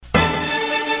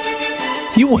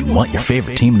You wouldn't want your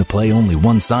favorite team to play only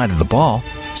one side of the ball.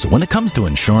 So when it comes to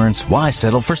insurance, why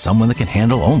settle for someone that can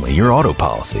handle only your auto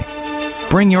policy?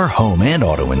 Bring your home and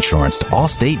auto insurance to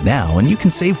Allstate now and you can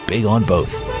save big on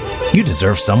both. You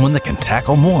deserve someone that can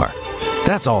tackle more.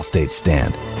 That's Allstate's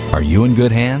stand. Are you in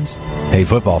good hands? Hey,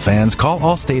 football fans, call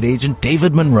Allstate agent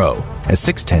David Monroe at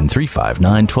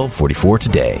 610-359-1244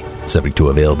 today. Subject to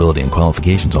availability and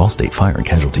qualifications, Allstate Fire and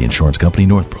Casualty Insurance Company,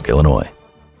 Northbrook, Illinois.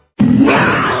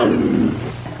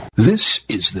 This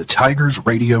is the Tigers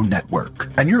Radio Network,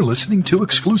 and you're listening to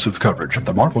exclusive coverage of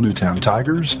the Marple Newtown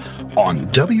Tigers on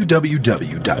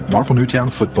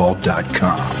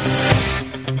www.marplenewtownfootball.com.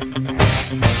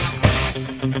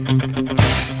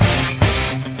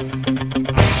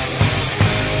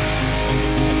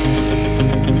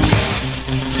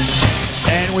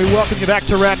 We welcome you back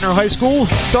to Radnor High School.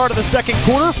 Start of the second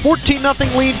quarter,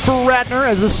 14-0 lead for Radnor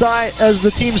as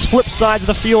the teams flip sides of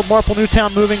the field. Marple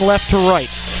Newtown moving left to right.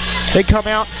 They come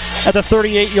out at the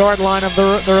 38-yard line of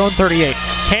their own 38.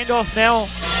 Handoff now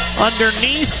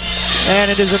underneath,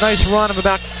 and it is a nice run of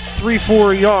about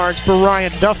 3-4 yards for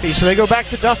Ryan Duffy. So they go back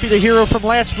to Duffy, the hero from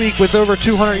last week, with over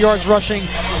 200 yards rushing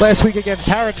last week against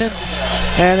Harrington.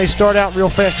 And they start out real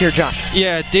fast here, Josh.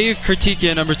 Yeah, Dave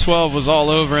Kartikia, number 12, was all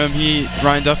over him.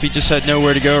 Ryan Duffy just had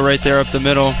nowhere to go right there up the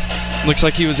middle. Looks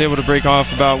like he was able to break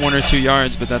off about 1 or 2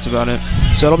 yards, but that's about it.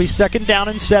 So it'll be 2nd down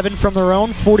and 7 from their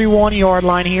own 41-yard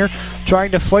line here, trying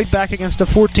to fight back against a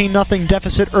 14-0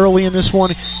 deficit early in this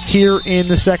one here in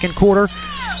the second quarter.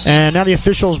 And now the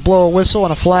officials blow a whistle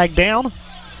and a flag down.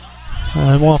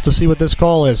 And we'll have to see what this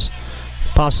call is.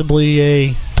 Possibly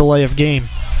a delay of game.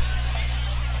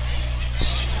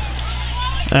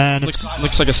 And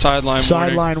looks like a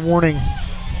sideline warning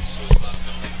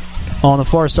on the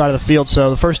far side of the field. So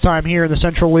the first time here in the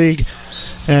Central League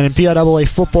and in PIAA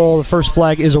football, the first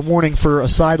flag is a warning for a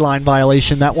sideline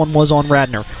violation. That one was on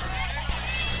Radnor.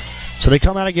 So they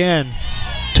come out again.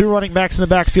 2 running backs in the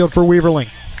backfield for Weaverling.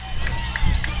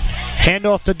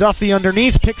 Handoff to Duffy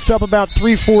underneath, picks up about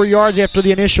 3-4 yards after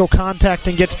the initial contact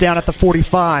and gets down at the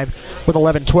 45 with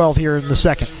 11-12 here in the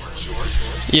second.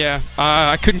 Yeah,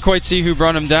 I couldn't quite see who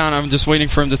brought him down. I'm just waiting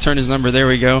for him to turn his number. There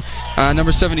we go.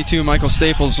 Number 72, Michael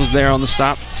Staples, was there on the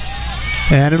stop.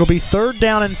 And it'll be 3rd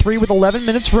down and 3 with 11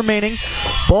 minutes remaining.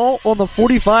 Ball on the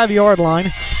 45-yard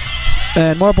line.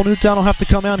 And Marple Newtown will have to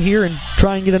come out here and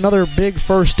try and get another big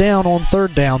first down on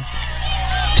 3rd down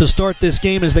to start this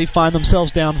game as they find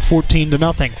themselves down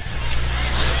 14-0.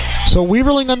 So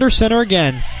Weaverling under center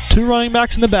again. 2 running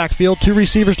backs in the backfield, 2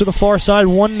 receivers to the far side,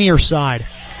 1 near side.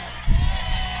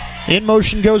 In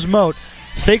motion goes Moat.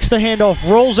 Fakes the handoff,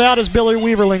 rolls out as Billy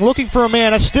Weaverling, looking for a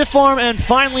man, a stiff arm, and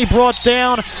finally brought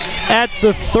down at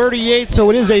the 38. So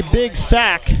it is a big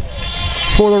sack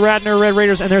for the Radnor Red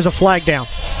Raiders, and there's a flag down.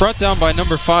 Brought down by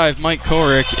number 5, Mike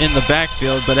Korick, in the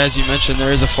backfield, but as you mentioned,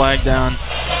 there is a flag down.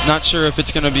 Not sure if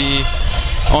it's going to be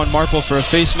on Marple for a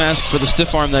face mask for the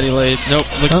stiff arm that he laid. Nope,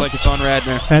 looks like it's on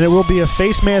Radnor. And it will be a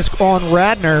face mask on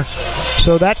Radnor,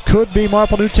 so that could be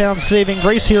Marple Newtown's saving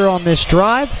grace here on this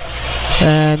drive.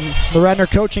 And the Radnor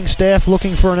coaching staff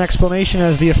looking for an explanation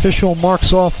as the official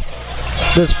marks off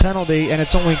this penalty, and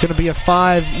it's only going to be a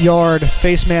 5-yard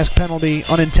face mask penalty,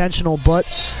 unintentional, but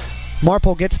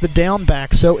Marple gets the down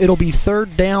back, so it'll be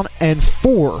 3rd down and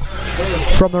 4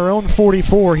 from their own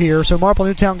 44 here. So Marple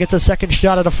Newtown gets a second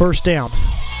shot at a first down.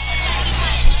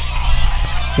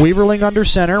 Weaverling under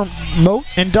center, Moat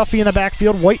and Duffy in the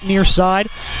backfield, White near side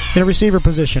in a receiver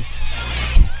position.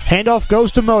 Handoff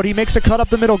goes to Moat. He makes a cut up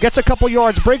the middle, gets a couple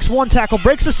yards, breaks 1 tackle,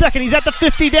 breaks the second. He's at the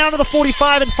 50, down to the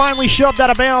 45, and finally shoved out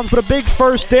of bounds. But a big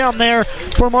first down there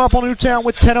for Marple Newtown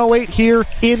with 10:08 here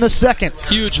in the second.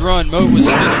 Huge run. Moat was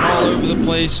spinning all over the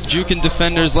place, juking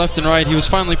defenders left and right. He was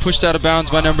finally pushed out of bounds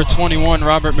by number 21,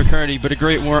 Robert McCurdy, but a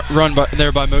great run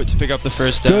there by Moat to pick up the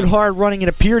first down. Good hard running. It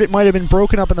appeared it might have been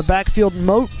broken up in the backfield.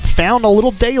 Moat found a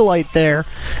little daylight there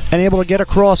and able to get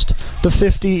across the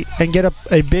 50 and get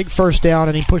a big first down,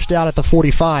 and he pushed out at the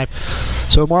 45.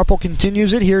 So Marple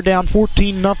continues it here, down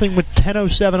 14-0 with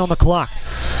 10:07 on the clock.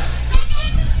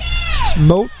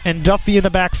 Moat and Duffy in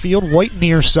the backfield, White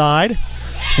near side.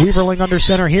 Weaverling under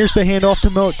center. Here's the handoff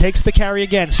to Moat. Takes the carry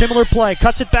again. Similar play.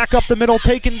 Cuts it back up the middle.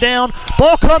 Taken down.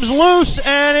 Ball comes loose,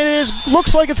 and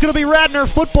looks like it's going to be Radnor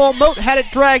football. Moat had it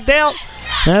dragged out.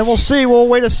 And we'll see. We'll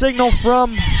wait a signal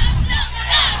from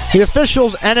the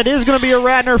officials, and it is going to be a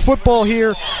Radnor football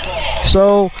here.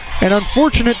 So an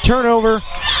unfortunate turnover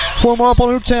for Marple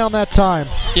Newtown that time.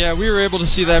 Yeah, we were able to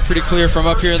see that pretty clear from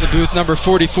up here in the booth. Number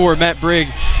 44, Matt Brigg,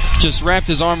 just wrapped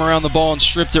his arm around the ball and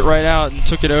stripped it right out and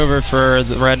took it over for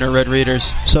the Radnor Red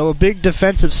Raiders. So a big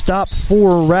defensive stop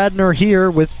for Radnor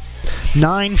here with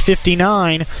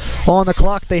 9:59 on the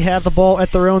clock. They have the ball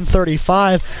at their own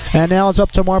 35, and now it's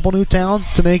up to Marple Newtown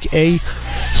to make a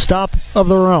stop of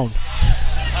their own.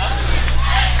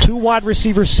 Two wide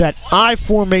receivers set. I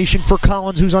formation for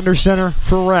Collins, who's under center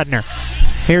for Radnor.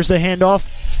 Here's the handoff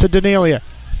to Cornelia,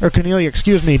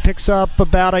 picks up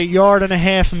about 1.5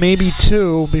 yards, maybe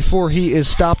 2, before he is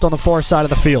stopped on the far side of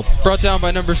the field. Brought down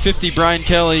by number 50, Brian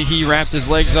Kelly. He wrapped his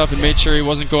legs up and made sure he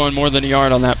wasn't going more than 1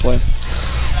 yard on that play.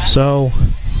 So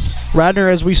Radnor,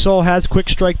 as we saw, has quick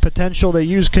strike potential. They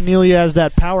use Cornelia as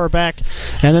that power back,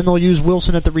 and then they'll use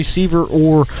Wilson at the receiver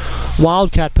or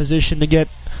wildcat position to get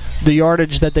the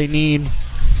yardage that they need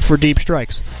for deep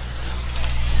strikes.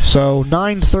 So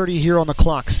 9:30 here on the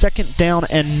clock. 2nd down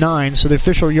and 9. So the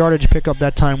official yardage pickup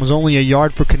that time was only 1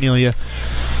 yard for Cornelia.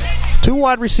 Two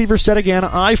wide receivers set again.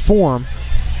 I form.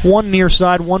 One near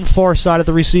side, one far side of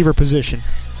the receiver position.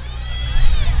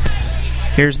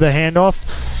 Here's the handoff.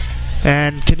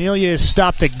 And Cornelia is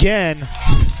stopped again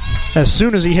as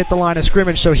soon as he hit the line of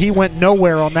scrimmage, so he went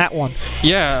nowhere on that one.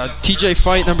 Yeah, TJ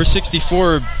Fight, number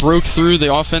 64, broke through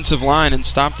the offensive line and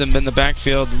stopped him in the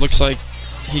backfield. It looks like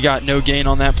he got no gain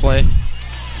on that play.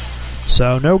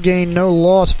 So no gain, no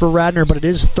loss for Radnor, but it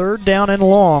is 3rd down and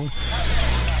long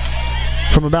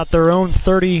from about their own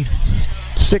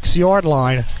 36-yard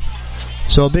line.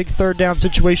 So a big 3rd down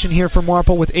situation here for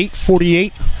Marple with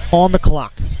 8:48 on the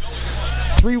clock.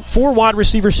 4 wide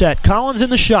receiver set. Collins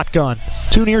in the shotgun.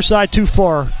 2 near side, 2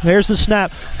 far. There's the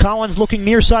snap. Collins looking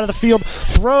near side of the field.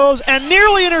 Throws and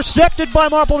nearly intercepted by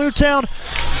Marple Newtown.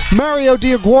 Mario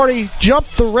Diaguardi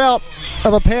jumped the route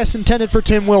of a pass intended for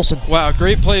Tim Wilson. Wow,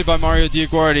 great play by Mario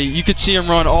Diaguardi. You could see him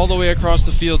run all the way across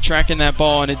the field tracking that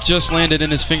ball, and it just landed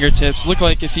in his fingertips. Looked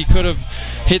like if he could have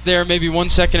hit there maybe 1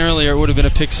 second earlier, it would have been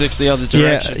a pick six the other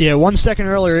direction. Yeah, 1 second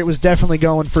earlier, it was definitely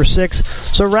going for 6.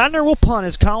 So Radnor will punt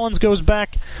as Collins goes back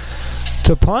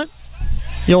to punt.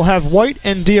 You'll have White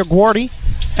and Diaguardi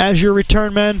as your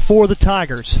return men for the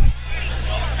Tigers.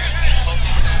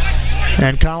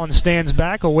 And Collins stands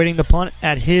back, awaiting the punt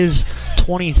at his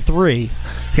 23.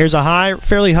 Here's a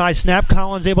fairly high snap.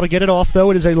 Collins able to get it off,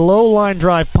 though. It is a low line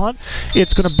drive punt.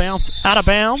 It's going to bounce out of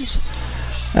bounds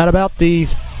at about the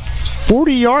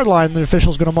 40-yard line the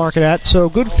official's going to mark it at. So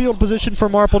good field position for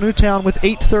Marple Newtown with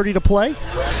 8:30 to play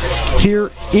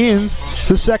here in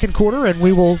the second quarter, and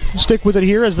we will stick with it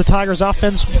here as the Tigers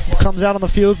offense comes out on the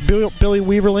field. Billy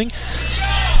Weaverling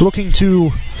looking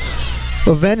to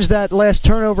avenge that last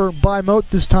turnover by Moat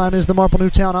this time is the Marple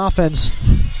Newtown offense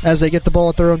as they get the ball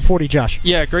at their own 40, Josh.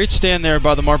 Yeah, great stand there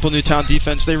by the Marple Newtown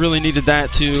defense. They really needed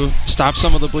that to stop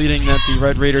some of the bleeding that the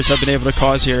Red Raiders have been able to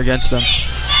cause here against them.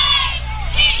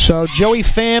 So Joey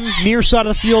Pham near side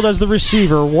of the field as the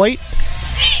receiver. White,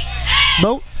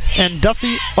 Moat, and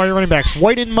Duffy are your running backs.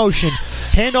 White in motion.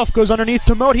 Handoff goes underneath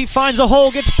to Moat. He finds a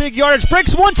hole, gets big yardage,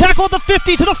 breaks one tackle at the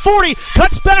 50 to the 40,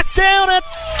 cuts back down at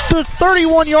the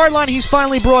 31-yard line. He's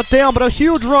finally brought down, but a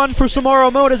huge run for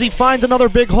Samaro Moat as he finds another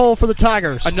big hole for the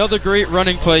Tigers. Another great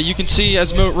running play. You can see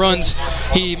as Moat runs,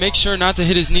 he makes sure not to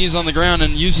hit his knees on the ground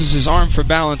and uses his arm for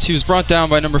balance. He was brought down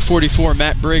by number 44,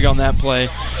 Matt Brigg, on that play.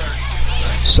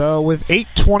 So with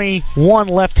 8:21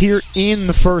 left here in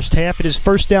the first half, it is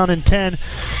 1st down and 10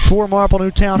 for Marple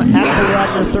Newtown at the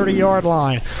Radnor 30-yard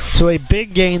line. So a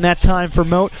big gain that time for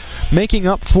Moat, making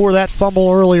up for that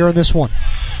fumble earlier in this one.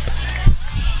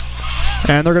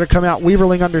 And they're going to come out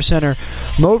Weaverling under center.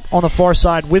 Moat on the far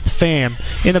side with Pham.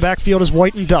 In the backfield is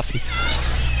White and Duffy.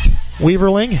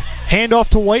 Weaverling, handoff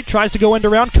to White, tries to go end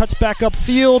around, cuts back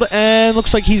upfield, and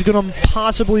looks like he's going to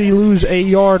possibly lose a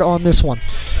yard on this one.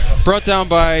 Brought down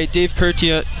by Dave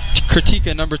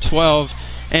Kurtika, number 12,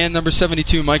 and number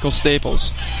 72, Michael Staples.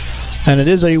 And it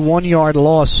is a 1-yard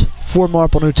loss for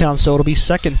Marple Newtown, so it'll be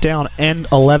 2nd down and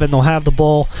 11. They'll have the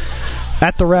ball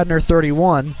at the Radnor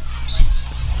 31.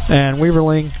 And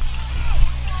Weaverling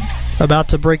about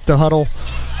to break the huddle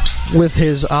with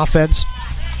his offense.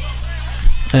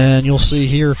 And you'll see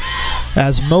here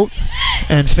as Moat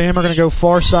and Pham are going to go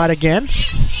far side again.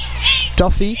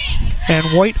 Duffy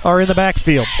and White are in the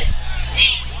backfield.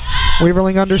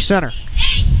 Weaverling under center.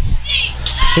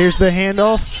 Here's the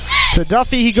handoff to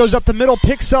Duffy. He goes up the middle,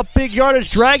 picks up big yardage,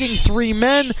 dragging 3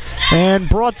 men, and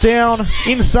brought down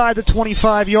inside the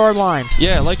 25-yard line.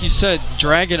 Yeah, like you said,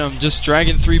 dragging him, just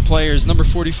dragging 3 players. Number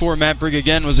 44, Matt Brigg,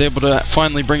 again, was able to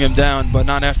finally bring him down, but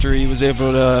not after he was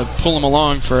able to pull him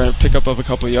along for a pickup of a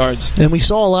couple yards. And we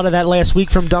saw a lot of that last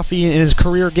week from Duffy in his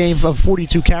career game of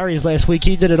 42 carries last week.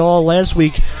 He did it all last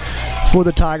week for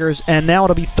the Tigers, and now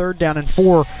it'll be 3rd down and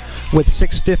 4 with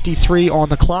 6:53 on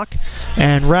the clock,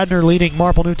 and Radnor leading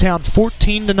Marple Newtown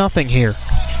 14-0 here.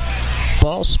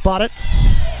 Ball spotted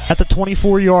at the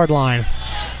 24-yard line.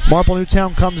 Marple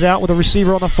Newtown comes out with a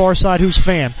receiver on the far side who's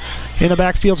Pham. In the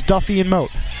backfield's Duffy and Moat.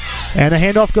 And the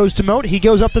handoff goes to Moat. He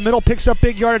goes up the middle, picks up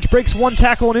big yardage, breaks one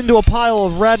tackle and into a pile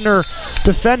of Radnor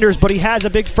defenders, but he has a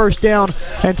big first down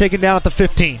and taken down at the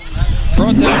 15.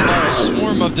 Brought down by a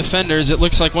swarm of defenders. It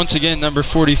looks like once again number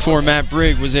 44, Matt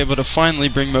Brigg, was able to finally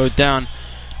bring Moat down.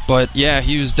 But yeah,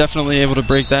 he was definitely able to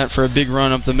break that for a big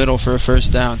run up the middle for a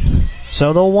first down.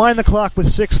 So they'll wind the clock with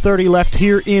 6:30 left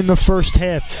here in the first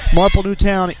half. Marple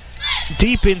Newtown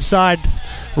deep inside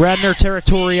Radnor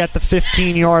territory at the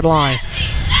 15-yard line.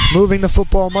 Moving the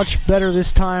football much better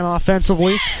this time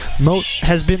offensively. Moat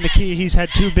has been the key. He's had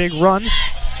two big runs.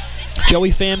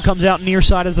 Joey Pham comes out near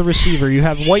side as the receiver. You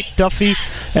have White, Duffy,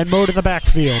 and Moat in the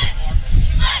backfield.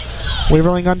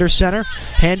 Weaverling under center.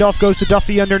 Handoff goes to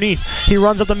Duffy underneath. He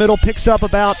runs up the middle, picks up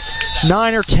about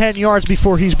 9 or 10 yards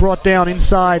before he's brought down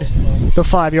inside the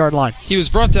 5-yard line. He was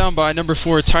brought down by number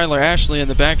 4, Tyler Ashley in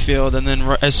the backfield, and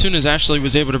then as soon as Ashley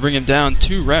was able to bring him down,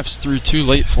 2 refs threw 2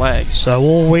 late flags. So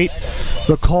we'll wait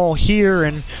the call here,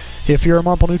 and if you're a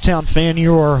Marple Newtown fan,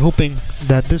 you are hoping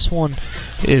that this one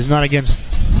is not against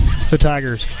the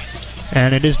Tigers.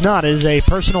 And it is not. It is a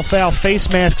personal foul face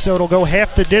mask, so it'll go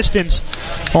half the distance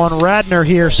on Radnor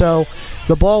here. So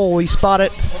the ball will be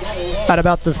spotted at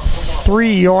about the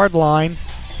 3-yard line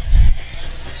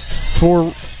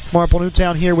for Marple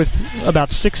Newtown here with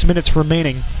about 6 minutes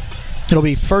remaining. It'll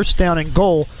be first down and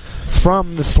goal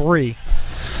from the 3.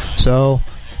 So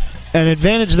an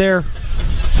advantage there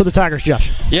for the Tigers,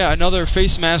 Josh. Yeah, another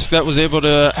face mask that was able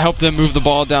to help them move the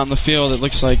ball down the field. It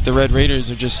looks like the Red Raiders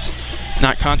are just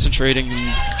not concentrating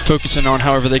and focusing on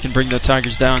however they can bring the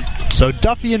Tigers down. So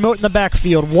Duffy and Moat in the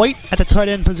backfield. White at the tight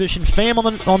end position.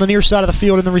 Pham on the near side of the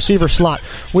field in the receiver slot.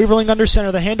 Weaverling under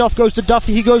center. The handoff goes to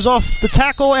Duffy. He goes off the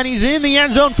tackle, and he's in the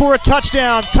end zone for a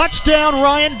touchdown. Touchdown,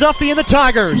 Ryan Duffy and the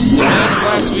Tigers. The man of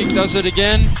last week does it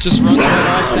again. Just runs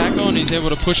right off tackle, and he's able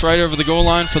to push right over the goal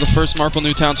line for the first Marple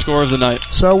Newtown score of the night.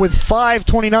 So with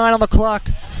 5:29 on the clock,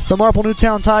 the Marple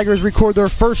Newtown Tigers record their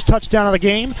first touchdown of the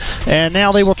game, and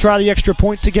now they will try the extra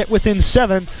point to get within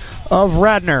 7 of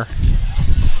Radnor.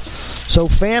 So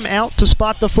Pham out to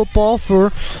spot the football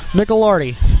for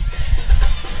Nicolardi.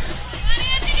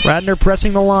 Radnor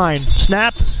pressing the line.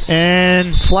 Snap,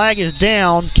 and flag is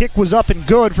down. Kick was up and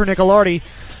good for Nicolardi,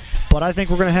 but I think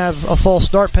we're going to have a false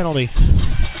start penalty,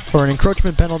 or an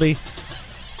encroachment penalty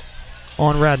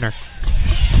on Radnor.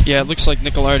 Yeah, it looks like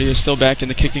Nicolardi is still back in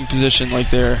the kicking position,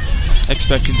 like they're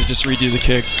expecting to just redo the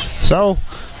kick. So,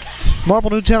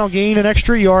 Marple Newtown will gain an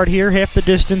extra yard here, half the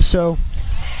distance, so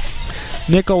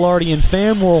Nicolardi and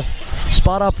Pham will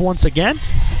spot up once again.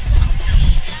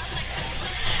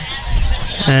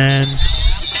 And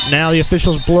now the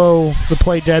officials blow the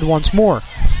play dead once more.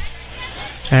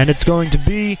 And it's going to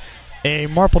be a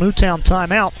Marple Newtown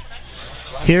timeout.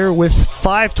 Here with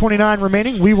 5:29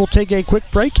 remaining, we will take a quick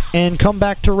break and come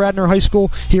back to Radnor High School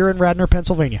here in Radnor,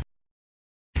 Pennsylvania.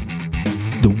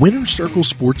 The Winter Circle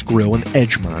Sports Grill in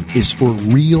Edgemont is for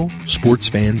real sports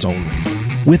fans only.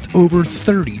 With over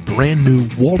 30 brand new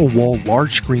wall-to-wall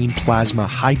large-screen plasma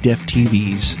high-def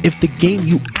TVs, if the game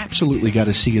you absolutely got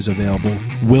to see is available,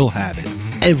 we'll have it.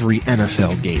 Every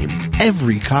NFL game,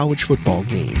 every college football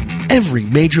game, every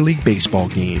Major League Baseball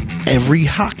game, every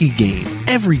hockey game,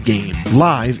 every game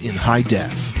live in high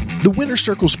def. The Winter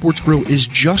Circle Sports Grill is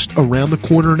just around the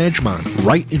corner in Edgemont,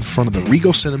 right in front of the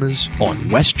Regal Cinemas on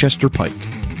Westchester Pike.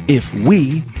 If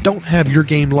we don't have your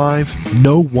game live,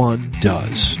 no one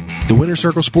does. The Winter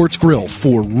Circle Sports Grill,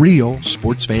 for real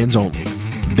sports fans only.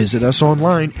 Visit us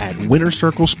online at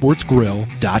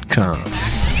wintercirclesportsgrill.com.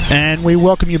 And we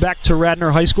welcome you back to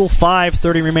Radnor High School.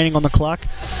 5:30 remaining on the clock.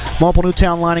 Marple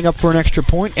Newtown lining up for an extra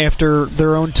point after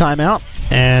their own timeout.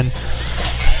 And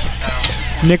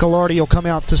Nicolardi will come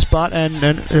out to spot. And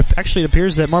actually it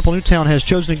appears that Marple Newtown has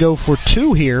chosen to go for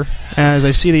 2 here. As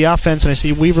I see the offense, and I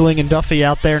see Weaverling and Duffy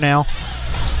out there now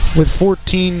with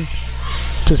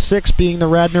 14-6 being the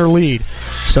Radnor lead.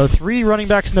 So 3 running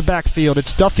backs in the backfield.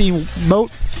 It's Duffy,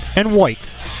 Moat, and White.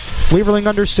 Weaverling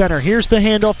under center. Here's the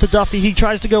handoff to Duffy. He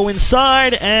tries to go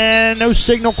inside, and no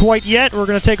signal quite yet. We're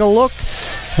going to take a look,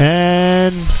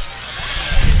 and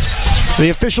the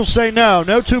officials say no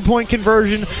 2-point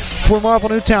conversion for Marple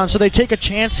Newtown. So they take a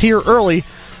chance here early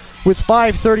with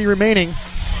 5:30 remaining,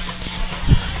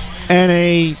 and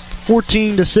a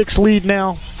 14-6 lead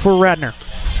now for Radnor.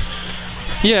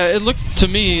 Yeah, it looked to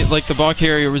me like the ball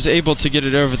carrier was able to get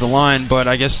it over the line, but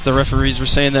I guess the referees were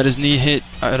saying that his knee hit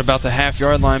at about the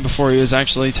half-yard line before he was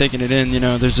actually taking it in.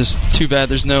 There's just too bad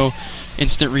there's no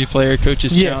instant replay or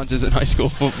coaches' challenges in high school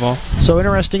football. So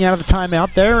interesting out of the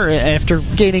timeout there after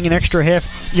gaining an extra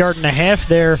yard and a half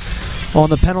there on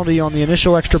the penalty on the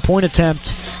initial extra point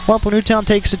attempt. Marple Newtown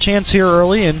takes a chance here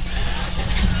early, and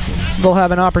they'll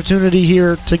have an opportunity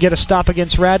here to get a stop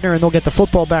against Radnor, and they'll get the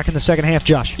football back in the second half,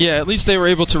 Josh. Yeah, at least they were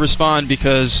able to respond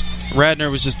because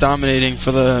Radnor was just dominating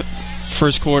for the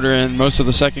first quarter and most of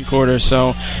the second quarter. So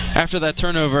after that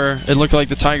turnover, it looked like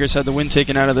the Tigers had the wind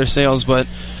taken out of their sails, but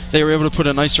they were able to put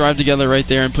a nice drive together right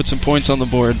there and put some points on the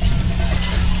board.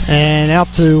 And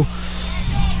out to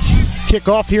kick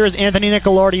off here is Anthony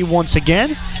Nicolardi once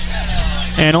again.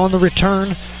 And on the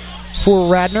return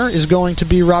for Radnor is going to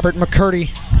be Robert McCurdy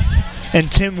and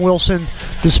Tim Wilson,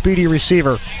 the speedy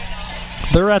receiver.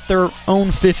 They're at their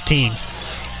own 15.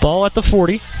 Ball at the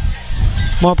 40.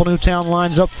 Marple Newtown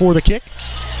lines up for the kick.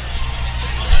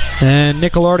 And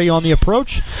Nicolardi on the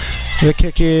approach. The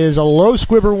kick is a low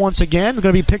squibber once again. Going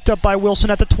to be picked up by Wilson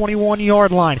at the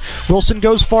 21-yard line. Wilson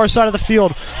goes far side of the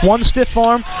field. One stiff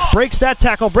arm, breaks that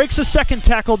tackle, breaks the second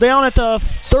tackle down at the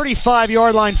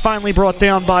 35-yard line, finally brought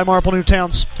down by Marple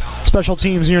Newtown's special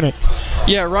teams unit.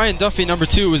 Yeah, Ryan Duffy, number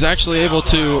 2, was actually able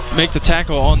to make the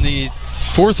tackle on the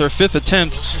 4th or 5th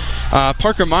attempt.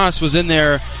 Parker Moss was in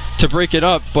there to break it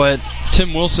up, but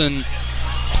Tim Wilson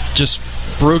just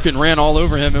broke and ran all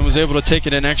over him and was able to take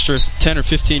it an extra 10 or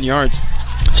 15 yards.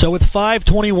 So with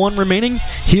 5:21 remaining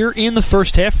here in the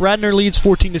first half, Radnor leads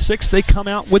 14-6. They come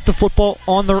out with the football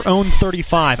on their own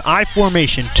 35. I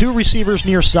formation, 2 receivers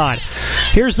near side.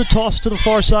 Here's the toss to the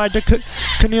far side to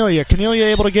Cornelia. Cornelia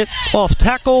able to get off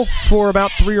tackle for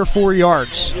about 3 or 4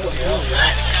 yards.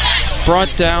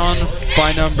 Brought down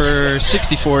by number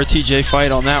 64, TJ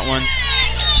Fight on that one.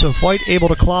 So Fight able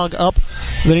to clog up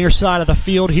the near side of the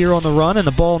field here on the run, and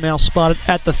the ball now spotted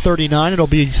at the 39. It'll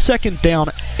be 2nd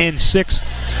down and 6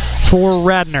 for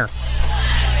Radnor.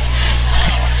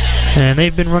 And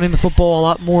they've been running the football a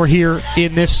lot more here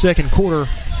in this second quarter.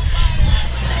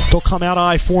 They'll come out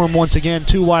I for him once again.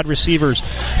 2 wide receivers.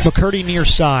 McCurdy near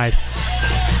side.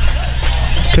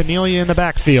 Cornelia in the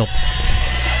backfield.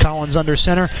 Collins under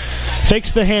center.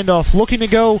 Fakes the handoff. Looking to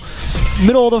go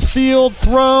middle of the field.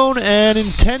 Thrown and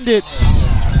intended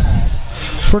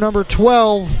for number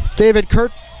 12, David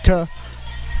Kurtka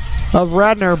of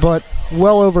Radnor, but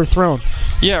well overthrown.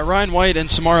 Yeah, Ryan White and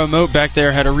Samaro Moat back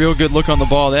there had a real good look on the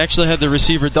ball. They actually had the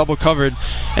receiver double covered,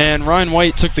 and Ryan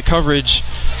White took the coverage,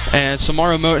 and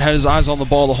Samaro Moat had his eyes on the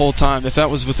ball the whole time. If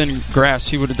that was within grasp,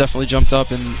 he would have definitely jumped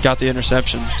up and got the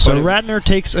interception. So Radnor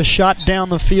takes a shot down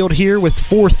the field here with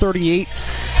 4:38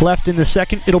 left in the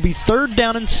second. It'll be 3rd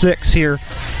down and 6 here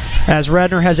as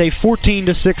Radnor has a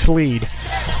 14-6 lead.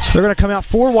 They're going to come out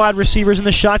 4 wide receivers in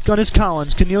the shotgun is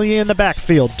Collins. Cornelia in the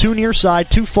backfield. 2 near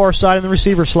side, 2 far side in the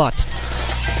receiver slots.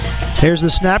 Here's the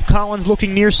snap. Collins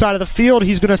looking near side of the field.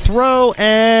 He's going to throw,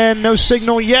 and no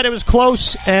signal yet. It was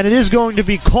close, and it is going to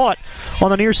be caught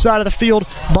on the near side of the field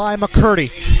by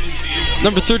McCurdy.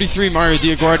 Number 33, Mario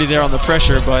Diaguardi there on the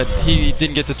pressure, but he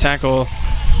didn't get the tackle.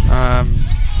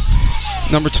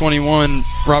 Number 21,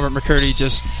 Robert McCurdy,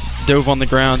 just dove on the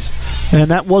ground.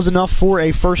 And that was enough for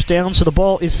a 1st down, so the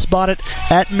ball is spotted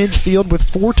at midfield with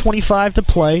 4:25 to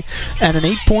play and an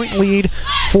 8-point lead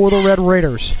for the Red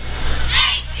Raiders.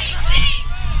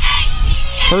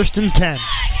 1st and 10.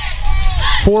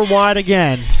 4 wide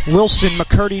again. Wilson,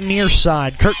 McCurdy near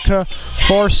side. Kurtka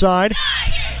far side.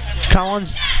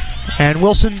 Collins and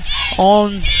Wilson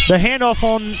on the handoff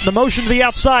on the motion to the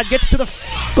outside. Gets to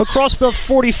across the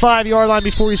 45-yard line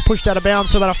before he's pushed out of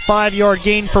bounds. So about a 5-yard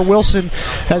gain for Wilson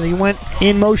as he went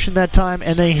in motion that time,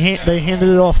 and they handed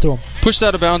it off to him. Pushed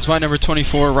out of bounds by number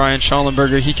 24, Ryan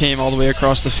Schallenberger. He came all the way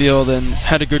across the field and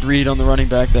had a good read on the running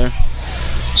back there.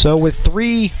 So with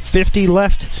 3:50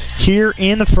 left here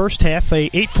in the first half, a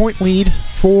 8-point lead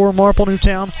for Marple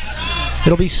Newtown.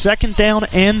 It'll be 2nd down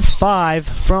and 5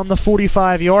 from the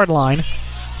 45-yard line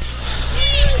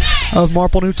of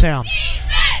Marple Newtown.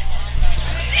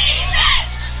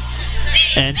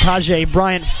 And Tajay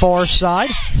Bryant far side.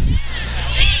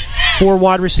 4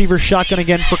 wide receiver shotgun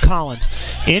again for Collins.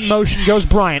 In motion goes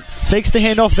Bryant. Fakes the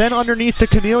handoff, then underneath to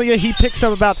Cornelia. He picks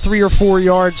up about 3 or 4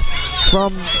 yards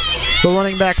from the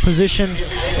running back position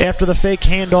after the fake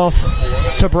handoff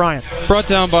to Bryant. Brought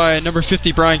down by number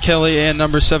 50, Brian Kelly, and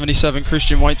number 77,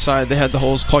 Christian Whiteside. They had the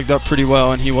holes plugged up pretty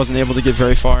well, and he wasn't able to get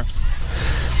very far.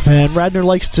 And Radnor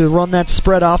likes to run that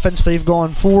spread offense. They've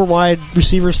gone 4 wide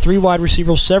receivers, 3 wide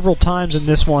receivers several times in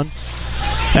this one.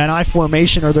 And I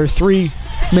formation are their 3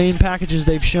 main packages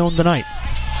they've shown tonight.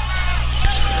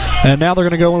 And now they're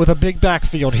going to go in with a big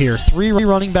backfield here. 3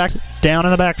 running backs down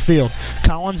in the backfield.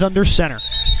 Collins under center.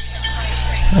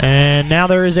 And now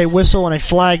there is a whistle and a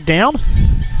flag down.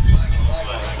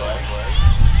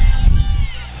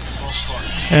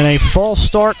 And a false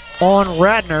start on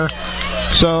Radnor.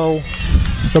 So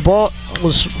the ball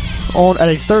was on at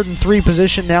a 3rd and 3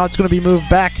 position. Now it's going to be moved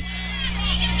back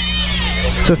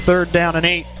to 3rd down and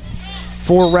 8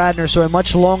 for Radnor. So a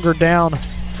much longer down.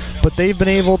 But they've been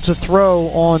able to throw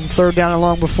on 3rd down and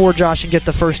long before, Josh, and get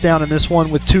the first down in this one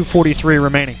with 2:43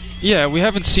 remaining. Yeah, we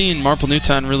haven't seen Marple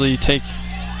Newtown really take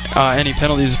any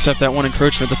penalties except that one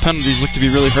encroachment. The penalties look to be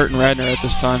really hurting Radnor at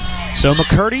this time. So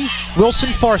McCurdy,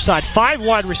 Wilson far side, 5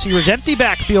 wide receivers, empty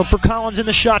backfield for Collins in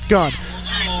the shotgun.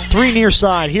 3 near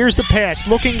side. Here's the pass.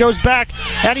 Looking, goes back,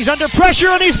 and he's under pressure,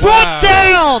 and he's brought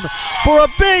down for a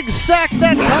big sack.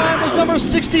 That time was number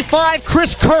 65,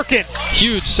 Chris Kirkin.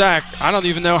 Huge sack. I don't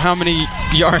even know how many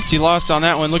yards he lost on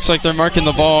that one. Looks like they're marking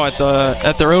the ball at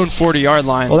their own 40-yard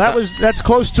line. Well, that's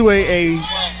close to a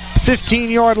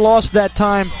 15-yard loss that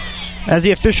time, as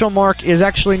the official mark is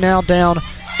actually now down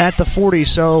at the 40.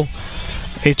 So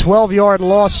a 12-yard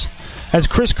loss as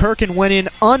Chris Kirkin went in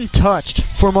untouched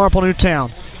for Marple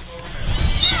Newtown.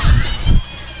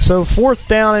 So 4th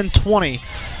down and 20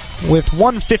 with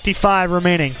 1:55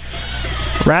 remaining.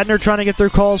 Radnor trying to get their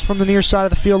calls from the near side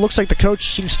of the field. Looks like the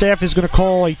coaching staff is going to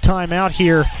call a timeout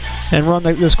here and run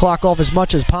this clock off as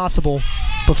much as possible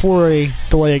before a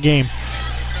delay of game.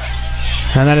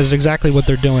 And that is exactly what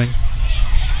they're doing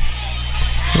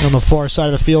on the far side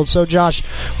of the field. So, Josh,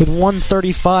 with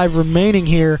 1:35 remaining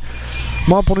here,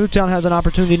 Marple Newtown has an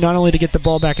opportunity not only to get the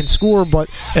ball back and score, but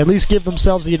at least give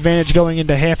themselves the advantage going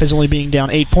into half as only being down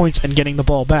 8 points and getting the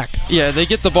ball back. Yeah, they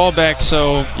get the ball back,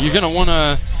 so you're going to want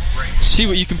to see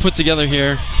what you can put together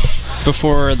here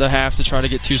before the half to try to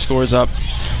get 2 scores up.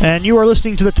 And you are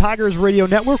listening to the Tigers Radio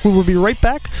Network. We will be right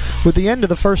back with the end of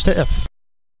the first half.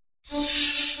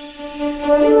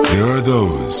 There are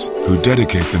those who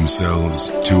dedicate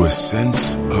themselves to a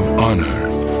sense of honor,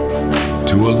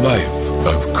 to a life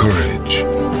of courage,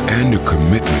 and a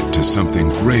commitment to something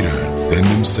greater than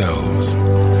themselves.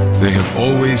 They have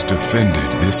always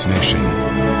defended this nation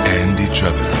and each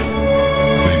other.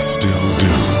 They still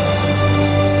do.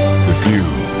 The few,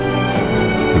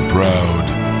 the proud,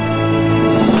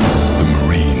 the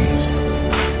Marines.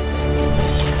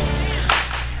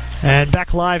 And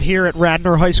back live here at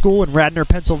Radnor High School in Radnor,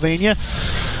 Pennsylvania.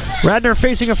 Radnor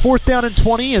facing a 4th down and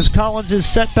 20 as Collins is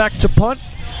set back to punt.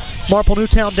 Marple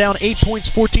Newtown down 8 points,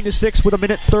 14-6 with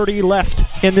 1:30 left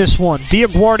in this one.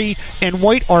 Diaguardi and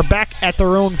White are back at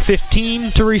their own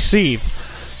 15 to receive.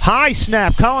 High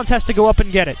snap. Collins has to go up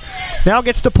and get it. Now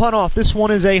gets the punt off. This one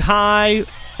is a high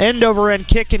end-over-end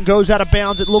kick and goes out of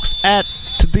bounds. It looks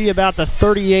to be about the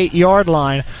 38-yard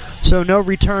line. So no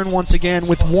return once again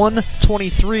with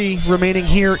 1:23 remaining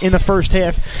here in the first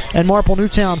half. And Marple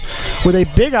Newtown with a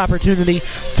big opportunity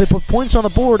to put points on the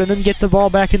board and then get the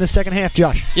ball back in the second half,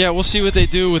 Josh. Yeah, we'll see what they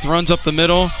do with runs up the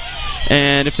middle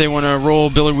and if they want to roll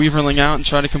Billy Weaverling out and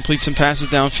try to complete some passes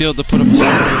downfield to put up a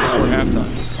second before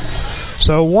halftime.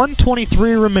 So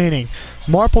 1:23 remaining.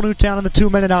 Marple Newtown in the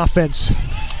 2-minute offense.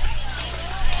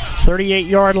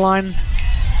 38-yard line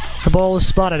the ball is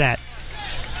spotted at.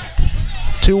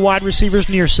 2 wide receivers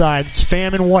near side. It's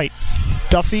Pham and White.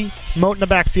 Duffy, Moat in the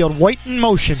backfield. White in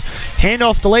motion.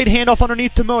 Handoff, delayed handoff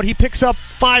underneath to Moat. He picks up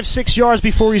 5-6 yards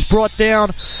before he's brought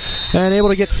down and able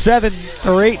to get 7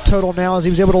 or 8 total now as he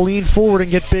was able to lean forward and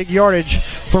get big yardage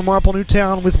for Marple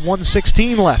Newtown with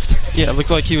 1:16 left. Yeah, it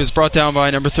looked like he was brought down by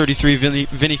number 33,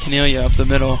 Vinny Canelia up the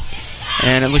middle.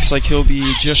 And it looks like he'll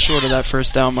be just short of that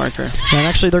first down marker. And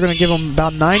actually they're going to give him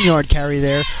about 9-yard carry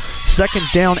there.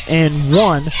 2nd down and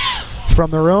 1 from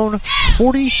their own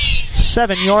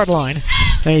 47-yard line.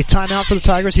 A timeout for the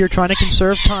Tigers here trying to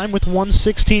conserve time with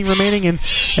 1:16 remaining.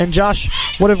 And Josh,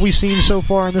 what have we seen so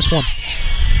far in this one?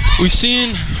 We've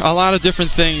seen a lot of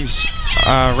different things.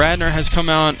 Radnor has come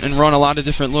out and run a lot of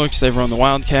different looks. They've run the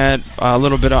Wildcat, a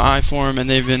little bit of I form, and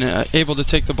they've been able to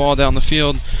take the ball down the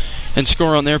field and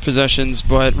score on their possessions.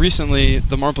 But recently,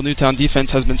 the Marple Newtown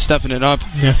defense has been stepping it up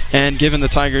and giving the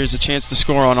Tigers a chance to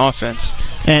score on offense.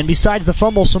 And besides the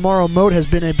fumble, Samaro Moat has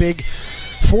been a big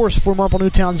force for Marple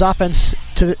Newtown's offense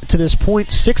to this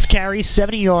point. 6 carries,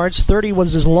 70 yards, 30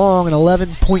 was his long, and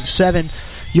 11.7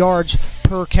 yards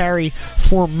per carry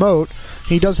for Moat.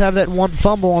 He does have that one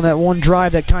fumble on that one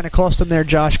drive that kind of cost him there,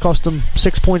 Josh. Cost him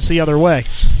 6 points the other way.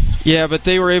 Yeah, but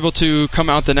they were able to come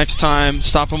out the next time,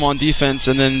 stop him on defense,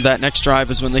 and then that next drive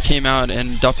is when they came out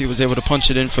and Duffy was able to punch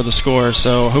it in for the score.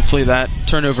 So hopefully that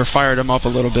turnover fired him up a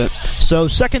little bit. So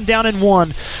 2nd down and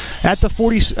 1 at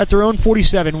their own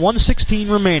 47. 1:16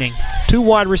 remaining. 2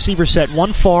 wide receiver set,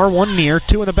 1 far, 1 near,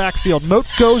 2 in the backfield. Moat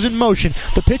goes in motion.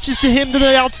 The pitch is to him to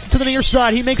the near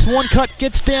side. He makes 1 cut,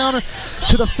 gets down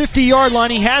to the 50-yard line.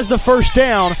 He has the first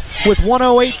down with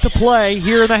 1:08 to play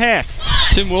here in the half.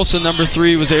 Tim Wilson, number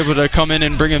 3, was able to come in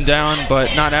and bring him down,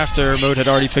 but not after Moat had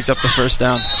already picked up the first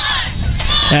down.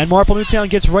 And Marple Newtown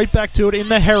gets right back to it in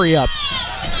the hurry-up.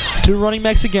 2 running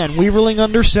backs again. Weaverling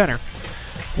under center.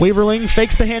 Weaverling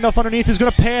fakes the handoff underneath. He's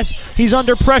going to pass. He's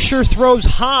under pressure. Throws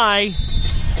high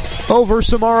over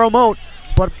Samaro Moat,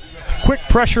 but quick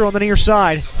pressure on the near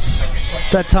side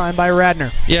that time by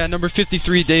Radnor. Yeah, number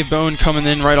 53, Dave Bone, coming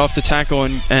in right off the tackle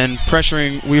and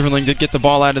pressuring Weaverling to get the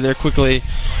ball out of there quickly,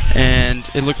 and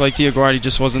it looked like Diaguardi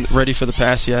just wasn't ready for the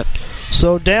pass yet.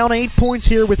 So down 8 points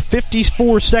here with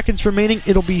 54 seconds remaining.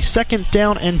 It'll be 2nd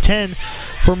down and 10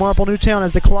 for Marple Newtown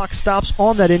as the clock stops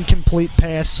on that incomplete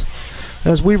pass.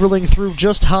 As Weaverling threw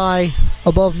just high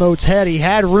above Moat's head. He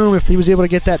had room if he was able to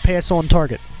get that pass on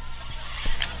target.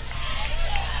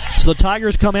 So the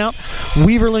Tigers come out.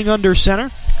 Weaverling under center.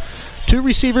 2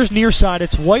 receivers near side.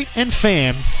 It's White and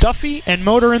Pham. Duffy and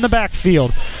Motor in the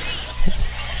backfield.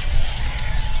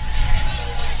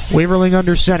 Weaverling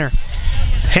under center.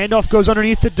 Handoff goes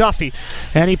underneath to Duffy,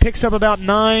 and he picks up about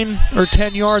 9 or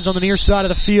 10 yards on the near side of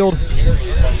the field,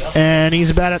 and he's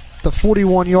about at the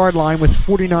 41-yard line with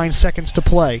 49 seconds to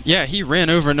play. Yeah, he ran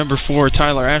over number 4,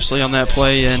 Tyler Ashley, on that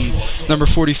play, and number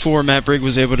 44, Matt Brigg,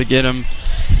 was able to get him,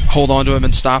 hold on to him,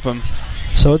 and stop him.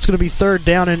 So it's going to be 3rd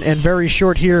down and very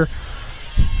short here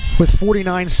with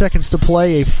 49 seconds to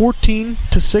play. A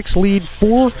 14-6 lead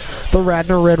for the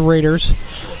Radnor Red Raiders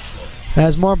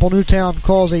as Marple Newtown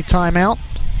calls a timeout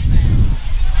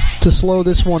to slow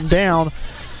this one down,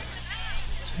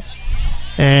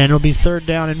 and it'll be 3rd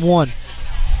down and 1.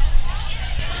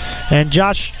 And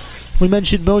Josh, we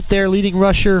mentioned Moat there, leading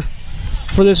rusher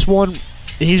for this one.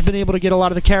 He's been able to get a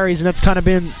lot of the carries, and that's kind of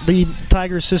been the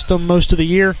Tigers system most of the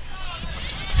year.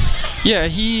 Yeah,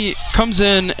 he comes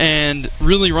in and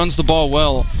really runs the ball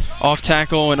well off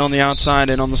tackle and on the outside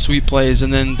and on the sweep plays,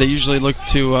 and then they usually look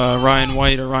to Ryan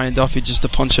White or Ryan Duffy just to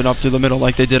punch it up through the middle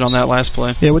like they did on that last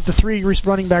play. Yeah, with the 3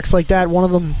 running backs like that, one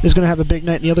of them is going to have a big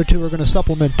night and the other 2 are going to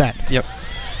supplement that. Yep.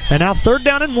 And now 3rd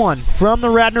down and 1 from the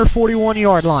Radnor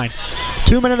 41-yard line.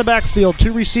 2 men in the backfield,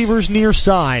 2 receivers near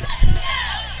side.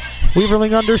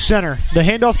 Weaverling under center. The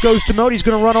handoff goes to Moat. He's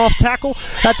going to run off tackle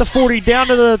at the 40, down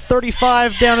to the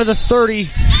 35, down to the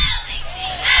 30.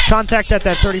 Contact at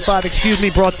that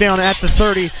 35, brought down at the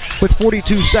 30 with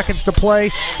 42 seconds to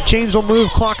play. Chains will move,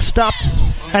 clock stopped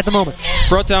at the moment.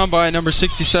 Brought down by number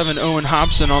 67, Owen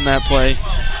Hobson, on that play.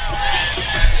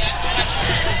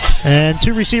 And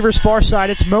 2 receivers far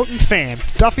side, it's Moat and Pham.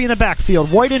 Duffy in the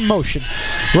backfield, White in motion.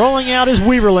 Rolling out is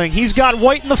Weaverling. He's got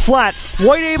White in the flat.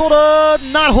 White able to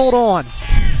not hold on.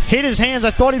 Hit his hands. I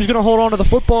thought he was going to hold on to the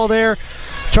football there.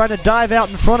 Trying to dive out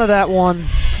in front of that one,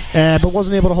 but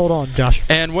wasn't able to hold on, Josh.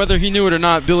 And whether he knew it or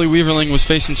not, Billy Weaverling was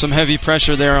facing some heavy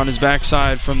pressure there on his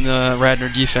backside from the Radnor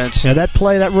defense. Yeah, that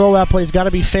rollout play has got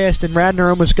to be fast, and Radnor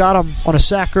almost got him on a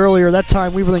sack earlier. That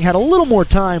time Weaverling had a little more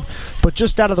time, but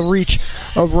just out of the reach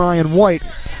of Ryan White.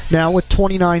 Now with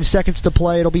 29 seconds to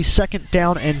play, it'll be 2nd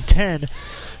down and 10,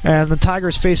 and the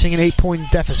Tigers facing an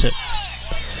 8-point deficit.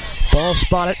 Ball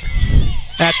spotted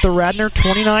at the Radnor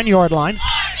 29-yard line.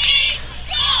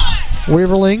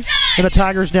 Weaverling and the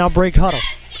Tigers now break huddle.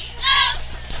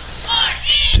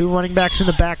 2 running backs in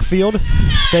the backfield.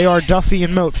 They are Duffy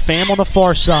and Moat. Pham on the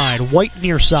far side. White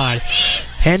near side.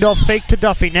 Handoff fake to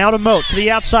Duffy. Now to Moat. To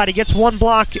the outside. He gets 1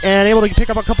 block and able to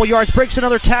pick up a couple yards. Breaks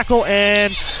another tackle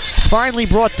and finally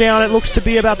brought down. It looks to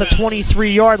be about the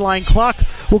 23-yard line. Clock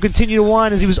will continue to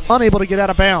wind as he was unable to get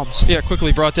out of bounds. Yeah,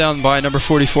 quickly brought down by number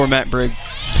 44, Matt Brigg.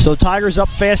 So Tigers up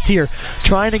fast here.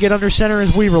 Trying to get under center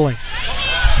is Weaverling.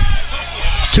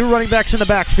 2 running backs in the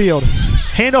backfield.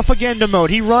 Handoff again to Moat.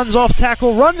 He runs off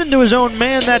tackle, runs into his own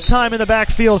man that time in the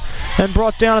backfield, and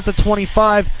brought down at the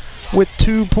 25 with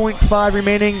 2.5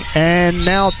 remaining. And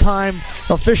now time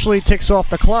officially ticks off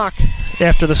the clock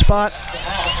after the spot.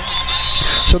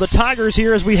 So the Tigers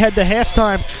here, as we head to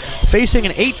halftime, facing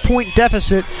an 8-point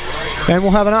deficit, and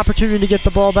will have an opportunity to get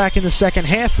the ball back in the second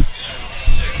half.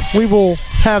 We will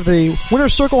have the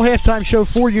Winner's Circle halftime show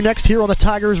for you next here on the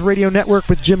Tigers Radio Network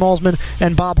with Jim Alsman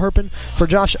and Bob Herpin. For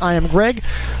Josh, I am Greg.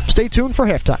 Stay tuned for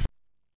halftime.